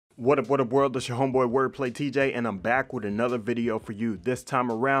What up world, it's your homeboy WordPlay TJ, and I'm back with another video for you. This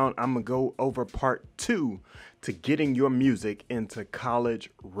time around, I'm gonna go over part 2 to getting your music into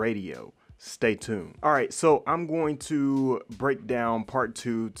college radio. Stay tuned. All right, so I'm going to break down part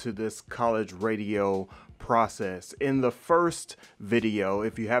 2 to this college radio process. In the first video,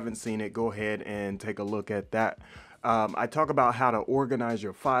 if you haven't seen it, go ahead and take a look at that. I talk about how to organize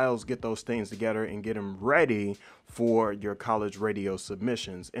your files, get those things together, and get them ready for your college radio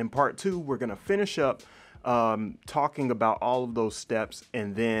submissions. In part 2, we're going to finish up talking about all of those steps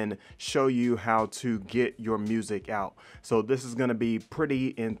and then show you how to get your music out. So this is going to be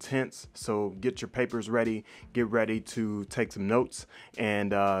pretty intense. So get your papers ready, get ready to take some notes,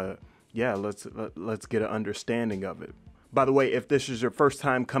 and yeah, let's get an understanding of it. By the way, if this is your first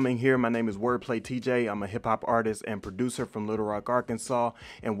time coming here, my name is WordPlay TJ. I'm a hip hop artist and producer from Little Rock, Arkansas.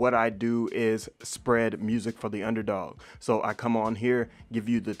 And what I do is spread music for the underdog. So I come on here, give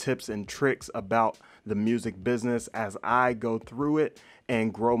you the tips and tricks about the music business as I go through it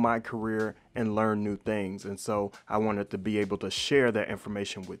and grow my career and learn new things. And so I wanted to be able to share that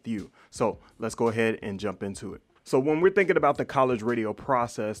information with you. So let's go ahead and jump into it. So when we're thinking about the college radio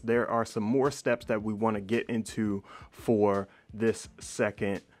process, there are some more steps that we want to get into for this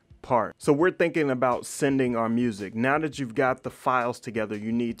second part. So we're thinking about sending our music. Now that you've got the files together,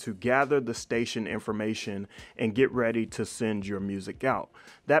 you need to gather the station information and get ready to send your music out.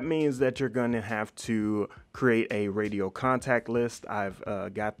 That means that you're going to have to create a radio contact list. I've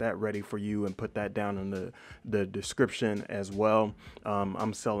got that ready for you and put that down in the description as well.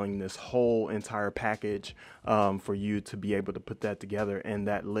 I'm selling this whole entire package for you to be able to put that together, and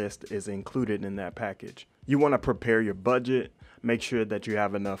that list is included in that package. You want to prepare your budget. Make sure that you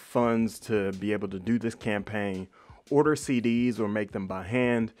have enough funds to be able to do this campaign. Order CDs or make them by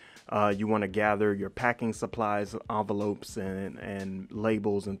hand. You want to gather your packing supplies, envelopes and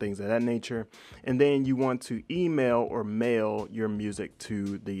labels and things of that nature. And then you want to email or mail your music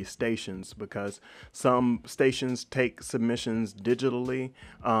to the stations, because some stations take submissions digitally.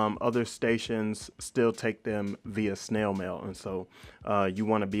 Other stations still take them via snail mail. And so you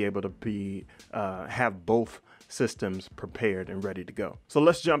want to be able to have both systems prepared and ready to go. So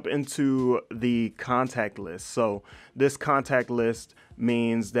let's jump into the contact list. So this contact list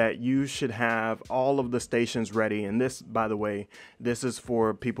means that you should have all of the stations ready. And this, by the way, this is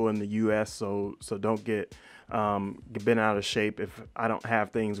for people in the US. So don't get bent out of shape if I don't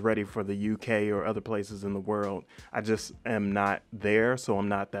have things ready for the UK or other places in the world. I just am not there, so I'm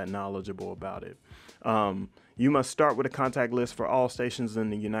not that knowledgeable about it. You must start with a contact list for all stations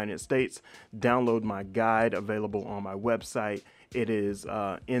in the United States. Download my guide available on my website. It is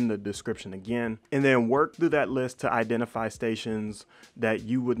in the description again. And then work through that list to identify stations that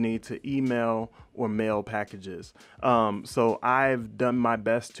you would need to email or mail packages. So I've done my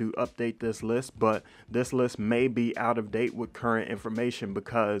best to update this list, but this list may be out of date with current information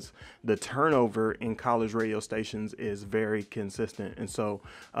because the turnover in college radio stations is very consistent. And so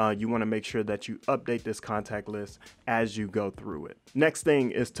you want to make sure that you update this contact list as you go through it. Next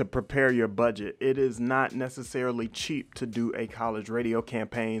thing is to prepare your budget. It is not necessarily cheap to do a college radio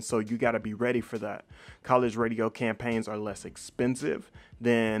campaign, so you got to be ready for that. College radio campaigns are less expensive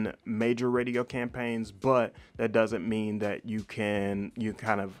than major radio campaigns, but that doesn't mean that you kind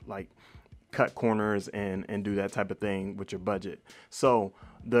of like cut corners and do that type of thing with your budget. So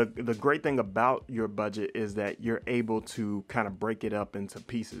the great thing about your budget is that you're able to kind of break it up into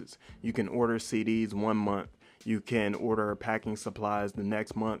pieces. You can order CDs 1 month. You can order packing supplies the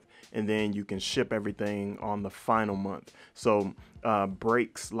next month, and then you can ship everything on the final month. So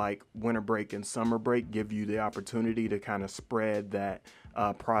breaks like winter break and summer break give you the opportunity to kind of spread that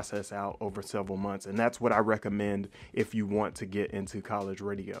process out over several months. And that's what I recommend if you want to get into college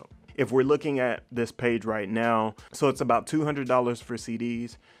radio. If we're looking at this page right now, so it's about $200 for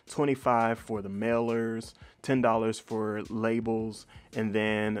CDs, $25 for the mailers, $10 for labels, and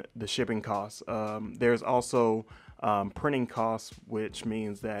then the shipping costs. There's also printing costs, which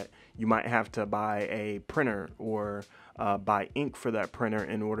means that you might have to buy a printer or buy ink for that printer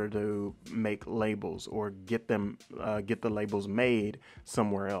in order to make labels or get the labels made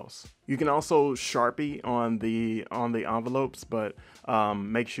somewhere else. You can also Sharpie on the envelopes, but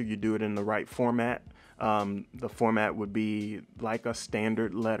make sure you do it in the right format. The format would be like a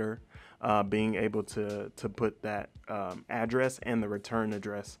standard letter, being able to put that address and the return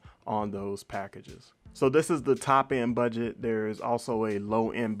address on those packages. So this is the top end budget. There's also a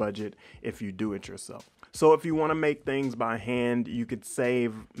low end budget if you do it yourself. So if you want to make things by hand, you could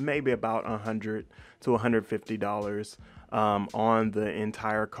save maybe about $100 to $150 on the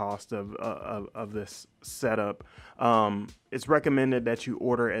entire cost of this setup. It's recommended that you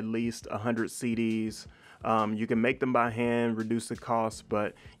order at least 100 CDs. You can make them by hand, reduce the cost,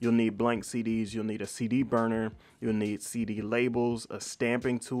 but you'll need blank CDs, you'll need a CD burner, you'll need CD labels, a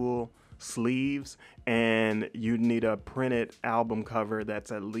stamping tool, sleeves, and you need a printed album cover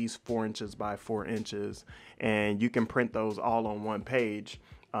that's at least 4 inches by 4 inches, and you can print those all on one page.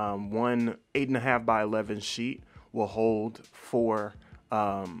 One 8.5 by 11 sheet will hold four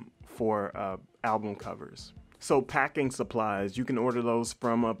album covers. So packing supplies, you can order those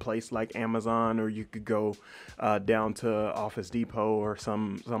from a place like Amazon, or you could go down to Office Depot or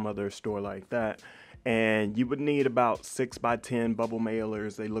some other store like that. And you would need about 6 by 10 bubble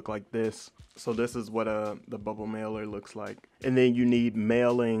mailers. They look like this. So this is what the bubble mailer looks like. And then you need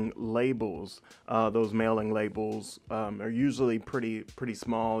mailing labels. Those mailing labels are usually pretty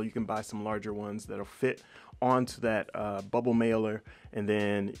small. You can buy some larger ones that'll fit onto that bubble mailer, and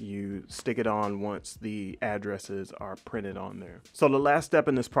then you stick it on once the addresses are printed on there. So the last step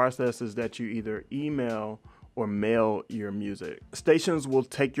in this process is that you either email or mail your music. Stations will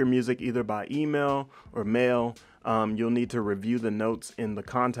take your music either by email or mail. You'll need to review the notes in the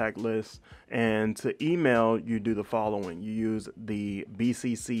contact list, and to email, you do the following. You use the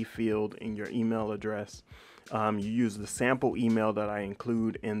BCC field in your email address. You use the sample email that I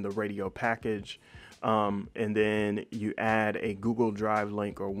include in the radio package, and then you add a Google Drive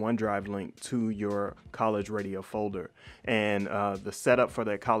link or OneDrive link to your college radio folder. And the setup for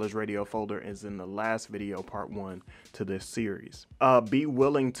that college radio folder is in the last video, part 1 to this series. Be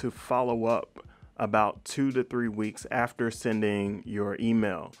willing to follow up about 2 to 3 weeks after sending your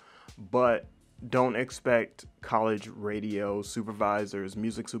email, but don't expect college radio supervisors,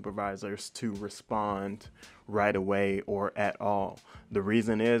 music supervisors to respond right away or at all. The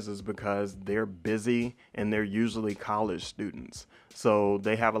reason is because they're busy and they're usually college students. So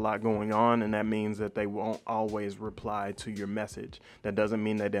they have a lot going on, and that means that they won't always reply to your message. That doesn't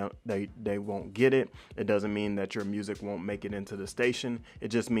mean they won't get it. It doesn't mean that your music won't make it into the station. It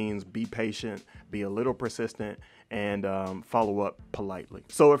just means be patient, be a little persistent, and follow up politely.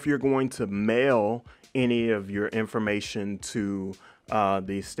 So if you're going to mail any of your information to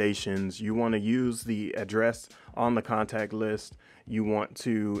these stations, you want to use the address on the contact list. You want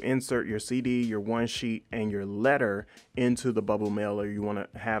to insert your CD, your one sheet, and your letter into the bubble mailer. You want to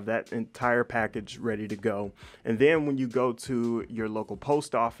have that entire package ready to go. And then when you go to your local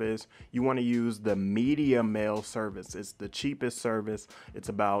post office, you want to use the media mail service. It's the cheapest service. It's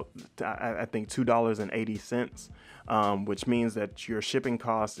about, I think, $2.80, which means that your shipping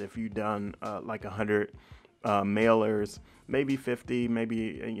costs, if you've done like 100 mailers, maybe 50,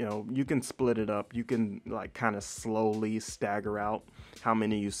 maybe, you know, you can split it up. You can like kind of slowly stagger out how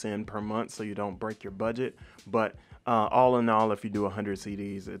many you send per month so you don't break your budget. But all in all, if you do 100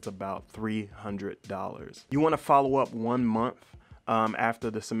 CDs, it's about $300. You want to follow up 1 month after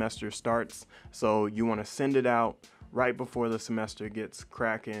the semester starts. So you want to send it out right before the semester gets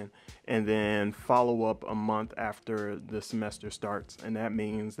cracking, and then follow up a month after the semester starts. And that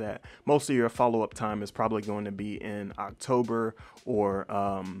means that most of your follow-up time is probably going to be in October or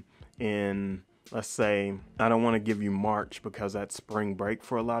in, let's say, I don't want to give you March because that's spring break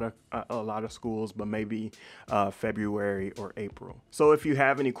for a lot of schools, but maybe February or April. So if you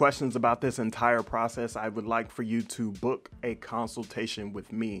have any questions about this entire process, I would like for you to book a consultation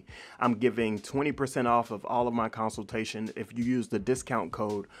with me. I'm giving 20% off of all of my consultation if you use the discount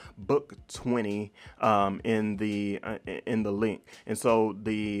code BOOK20 in the link. And so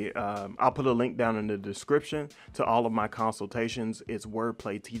I'll put a link down in the description to all of my consultations. It's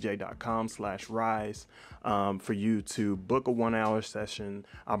wordplaytj.com/rise for you to book a 1-hour session.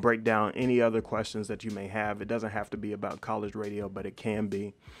 I'll break down any other questions that you may have. It doesn't have to be about college radio, but it can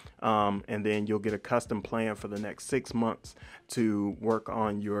be. And then you'll get a custom plan for the next 6 months to work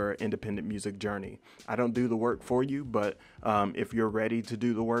on your independent music journey. I don't do the work for you, but if you're ready to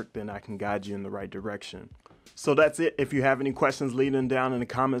do the work, then I can guide you in the right direction. So that's it. If you have any questions, leave them down in the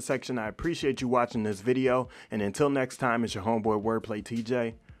comment section. I appreciate you watching this video. And until next time, it's your homeboy Wordplay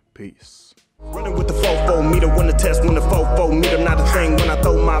TJ. Peace. Running with the 4-4 meter, when the test, when the 4-4 meter, not a thing. When I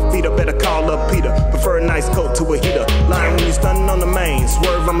throw my feet up, better call up Peter. Prefer a nice coat to a heater. Lying when you stunning on the main.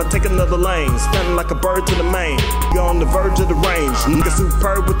 Swerve, I'ma take another lane. Stunning like a bird to the main. You're on the verge of the range. Nigga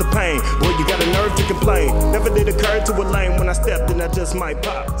superb with the pain. Boy, you got a nerve to complain. Never did occur to a lane when I stepped in, I just might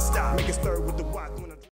pop. Stop, make it stir with the